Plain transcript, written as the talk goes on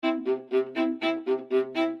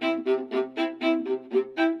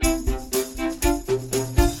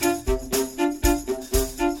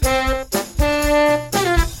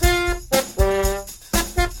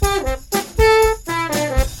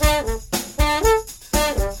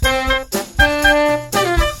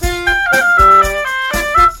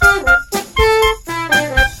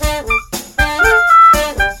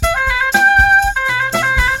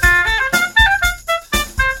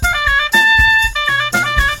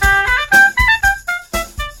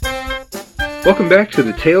Welcome back to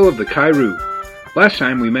the Tale of the Kairu. Last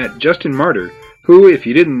time we met Justin Martyr, who, if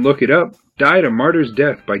you didn't look it up, died a martyr's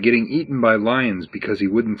death by getting eaten by lions because he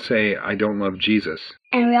wouldn't say, "I don't love Jesus."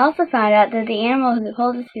 And we also found out that the animal who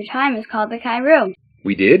pulled us through time is called the Kairu.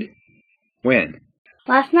 We did? When?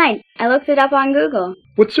 Last night. I looked it up on Google.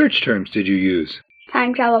 What search terms did you use?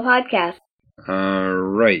 Time Travel Podcast.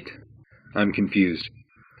 Right. I'm confused.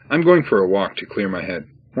 I'm going for a walk to clear my head.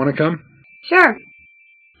 Want to come? Sure.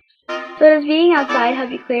 So does being outside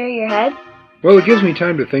help you clear your head? Well, it gives me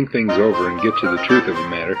time to think things over and get to the truth of the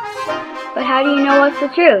matter. But how do you know what's the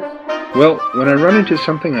truth? Well, when I run into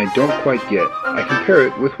something I don't quite get, I compare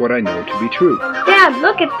it with what I know to be true. Dad,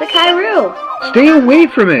 look, it's the Kairu. Stay away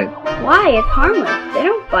from it! Why? It's harmless. They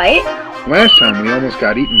don't bite. Last time we almost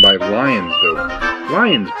got eaten by lions, though.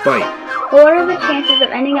 Lions bite. But what are the chances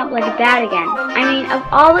of ending up like that again? I mean, of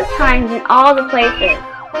all the times and all the places.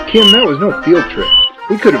 Kim, that was no field trip.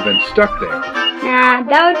 We could have been stuck there. Nah,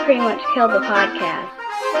 that would pretty much kill the podcast.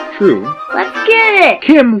 True. Let's get it!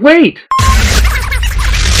 Kim, wait!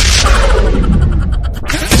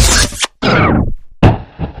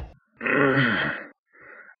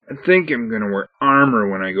 I think I'm gonna wear armor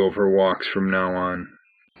when I go for walks from now on.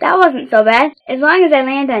 That wasn't so bad. As long as I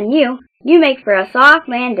land on you, you make for a soft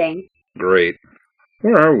landing. Great.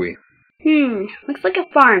 Where are we? Looks like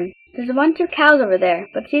a farm. There's a bunch of cows over there,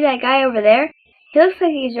 but see that guy over there? He looks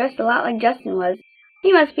like he's dressed a lot like Justin was.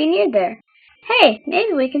 He must be near there. Hey,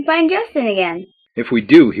 maybe we can find Justin again. If we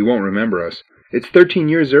do, he won't remember us. It's 13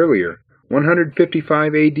 years earlier,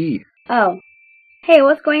 155 AD. Oh. Hey,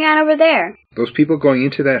 what's going on over there? Those people going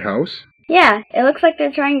into that house? Yeah, it looks like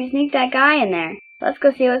they're trying to sneak that guy in there. Let's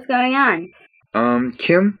go see what's going on.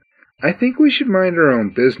 Kim, I think we should mind our own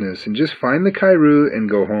business and just find the Kairu and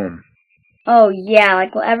go home. Oh yeah,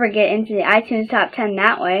 like we'll ever get into the iTunes Top 10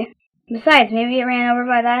 that way. Besides, maybe it ran over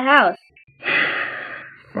by that house.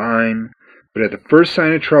 Fine, but at the first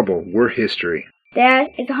sign of trouble, we're history. Dad,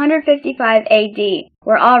 it's 155 AD.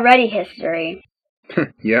 We're already history.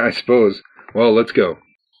 Yeah, I suppose. Well, let's go.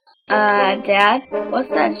 Dad, what's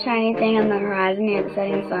that shiny thing on the horizon near the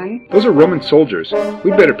setting sun? Those are Roman soldiers.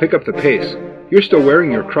 We'd better pick up the pace. You're still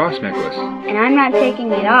wearing your cross necklace. And I'm not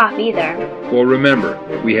taking it off either. Well, remember,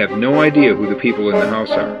 we have no idea who the people in the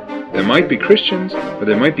house are. There might be Christians, or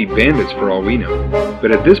there might be bandits for all we know.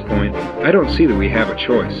 But at this point, I don't see that we have a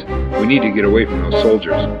choice. We need to get away from those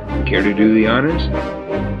soldiers. Care to do the honors?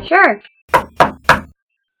 Sure.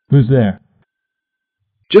 Who's there?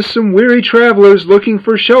 Just some weary travelers looking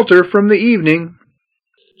for shelter from the evening.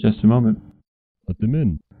 Just a moment. Let them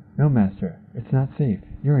in. No, Master. It's not safe.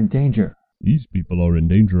 You're in danger. These people are in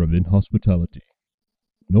danger of inhospitality.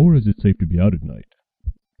 Nor is it safe to be out at night.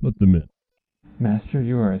 Let them in. Master,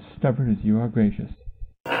 you are as stubborn as you are gracious.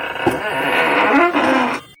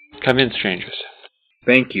 Come in, strangers.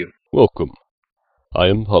 Thank you. Welcome. I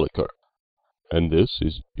am Polycarp. And this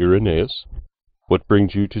is Irenaeus. What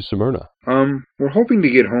brings you to Smyrna? We're hoping to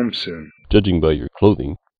get home soon. Judging by your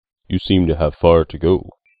clothing, you seem to have far to go.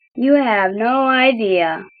 You have no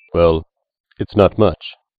idea. Well, it's not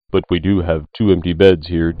much, but we do have 2 empty beds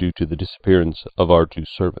here due to the disappearance of our 2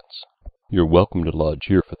 servants. You're welcome to lodge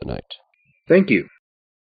here for the night. Thank you.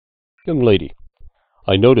 Young lady,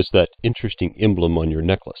 I noticed that interesting emblem on your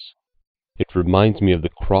necklace. It reminds me of the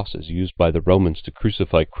crosses used by the Romans to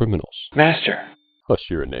crucify criminals. Master!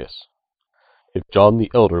 Hush, Irenaeus. If John the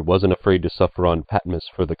Elder wasn't afraid to suffer on Patmos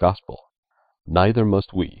for the gospel, neither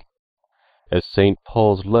must we. As St.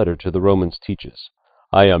 Paul's letter to the Romans teaches,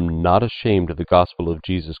 I am not ashamed of the gospel of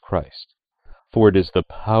Jesus Christ, for it is the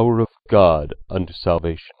power of God unto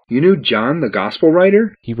salvation. You knew John, the gospel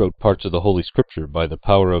writer? He wrote parts of the Holy Scripture by the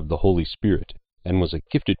power of the Holy Spirit, and was a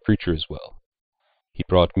gifted preacher as well. He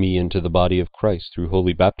brought me into the body of Christ through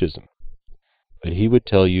holy baptism. But he would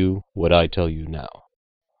tell you what I tell you now.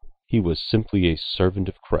 He was simply a servant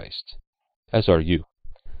of Christ, as are you.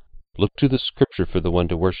 Look to the Scripture for the one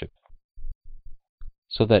to worship.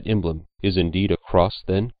 So that emblem is indeed a cross,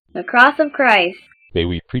 then? The cross of Christ. May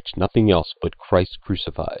we preach nothing else but Christ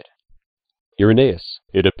crucified. Irenaeus,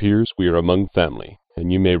 it appears we are among family,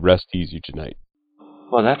 and you may rest easy tonight.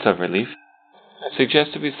 Well, that's a relief. I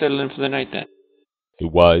suggest that we settle in for the night then. A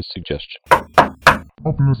wise suggestion.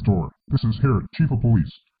 Open this door. This is Herod, Chief of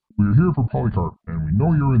Police. We are here for Polycarp, and we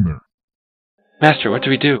know you're in there. Master, what do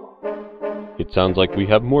we do? It sounds like we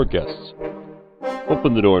have more guests.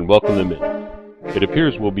 Open the door and welcome them in. It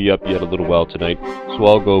appears we'll be up yet a little while tonight, so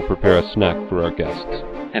I'll go prepare a snack for our guests.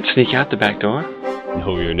 And sneak out the back door?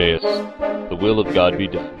 No, Irenaeus. The will of God be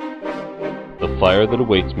done. The fire that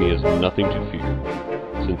awaits me is nothing to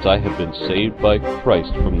fear. since I have been saved by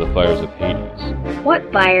Christ from the fires of Hades.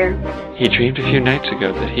 What fire? He dreamed a few nights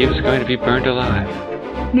ago that he was going to be burned alive.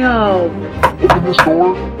 No. Open this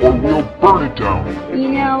door, or we'll burn it down. You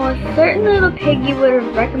know, a certain little piggy would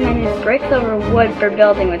have recommended bricks over wood for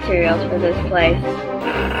building materials for this place.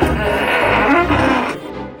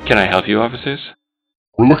 Can I help you, officers?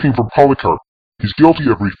 We're looking for Polycarp. He's guilty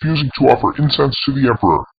of refusing to offer incense to the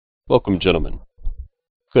Emperor. Welcome, gentlemen.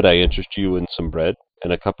 Could I interest you in some bread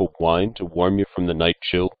and a cup of wine to warm you from the night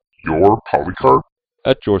chill? You're Polycarp?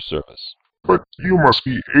 At your service. But you must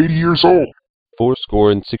be 80 years old.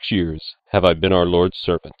 86 years have I been our Lord's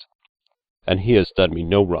servant, and he has done me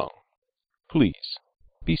no wrong. Please,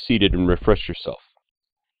 be seated and refresh yourself.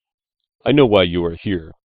 I know why you are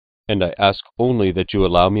here, and I ask only that you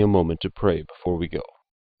allow me a moment to pray before we go.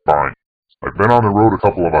 Fine. I've been on the road a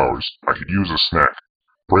couple of hours. I could use a snack.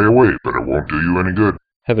 Pray away, but it won't do you any good.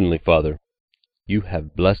 Heavenly Father, you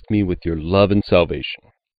have blessed me with your love and salvation,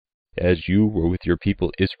 as you were with your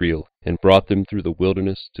people Israel and brought them through the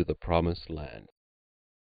wilderness to the promised land.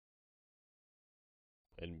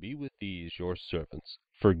 And be with these your servants,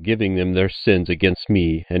 forgiving them their sins against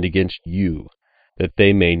me and against you, that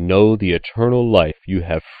they may know the eternal life you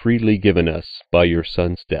have freely given us by your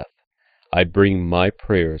Son's death. I bring my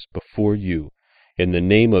prayers before you in the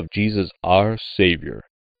name of Jesus our Savior.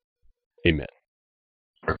 Amen.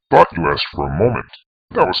 I thought you asked for a moment.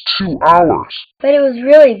 That was 2 hours. But it was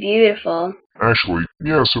really beautiful. Actually,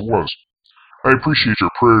 yes, it was. I appreciate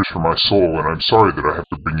your prayers for my soul, and I'm sorry that I have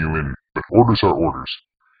to bring you in, but orders are orders.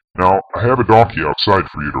 Now, I have a donkey outside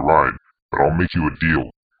for you to ride, but I'll make you a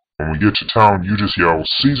deal. When we get to town, you just yell,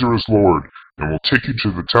 "Caesar is Lord," and we'll take you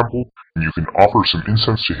to the temple, and you can offer some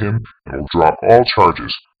incense to him, and we'll drop all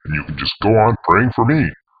charges, and you can just go on praying for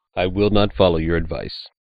me. I will not follow your advice.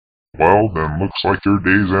 Well, then looks like your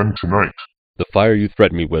day's end tonight. The fire you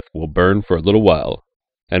threaten me with will burn for a little while,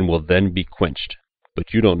 and will then be quenched.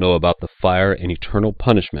 But you don't know about the fire and eternal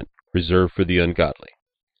punishment reserved for the ungodly.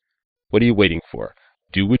 What are you waiting for?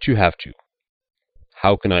 Do what you have to.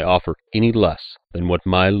 How can I offer any less than what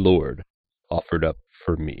my Lord offered up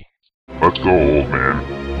for me? Let's go, old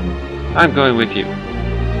man. I'm going with you.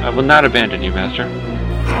 I will not abandon you, Master.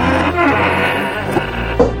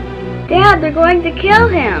 Dad, they're going to kill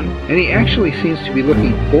him. And he actually seems to be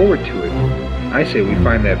looking forward to it. I say we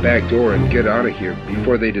find that back door and get out of here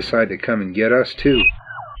before they decide to come and get us, too.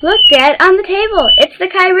 Look, Dad, on the table. It's the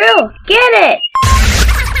Kairu. Get it!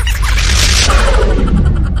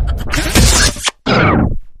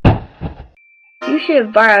 You should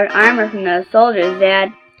have borrowed armor from those soldiers,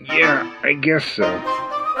 Dad. Yeah, I guess so.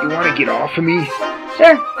 You want to get off of me?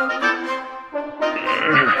 Sure.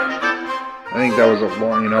 I think that was a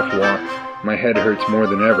long enough walk. My head hurts more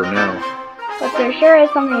than ever now. But there sure is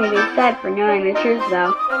something to be said for knowing the truth,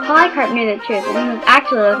 though. Polycarp knew the truth, and he was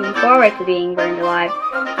actually looking forward to being burned alive.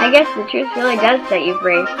 I guess the truth really does set you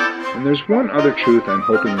free. And there's one other truth I'm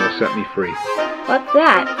hoping will set me free. What's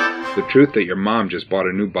that? The truth that your mom just bought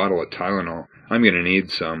a new bottle of Tylenol. I'm gonna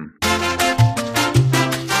need some.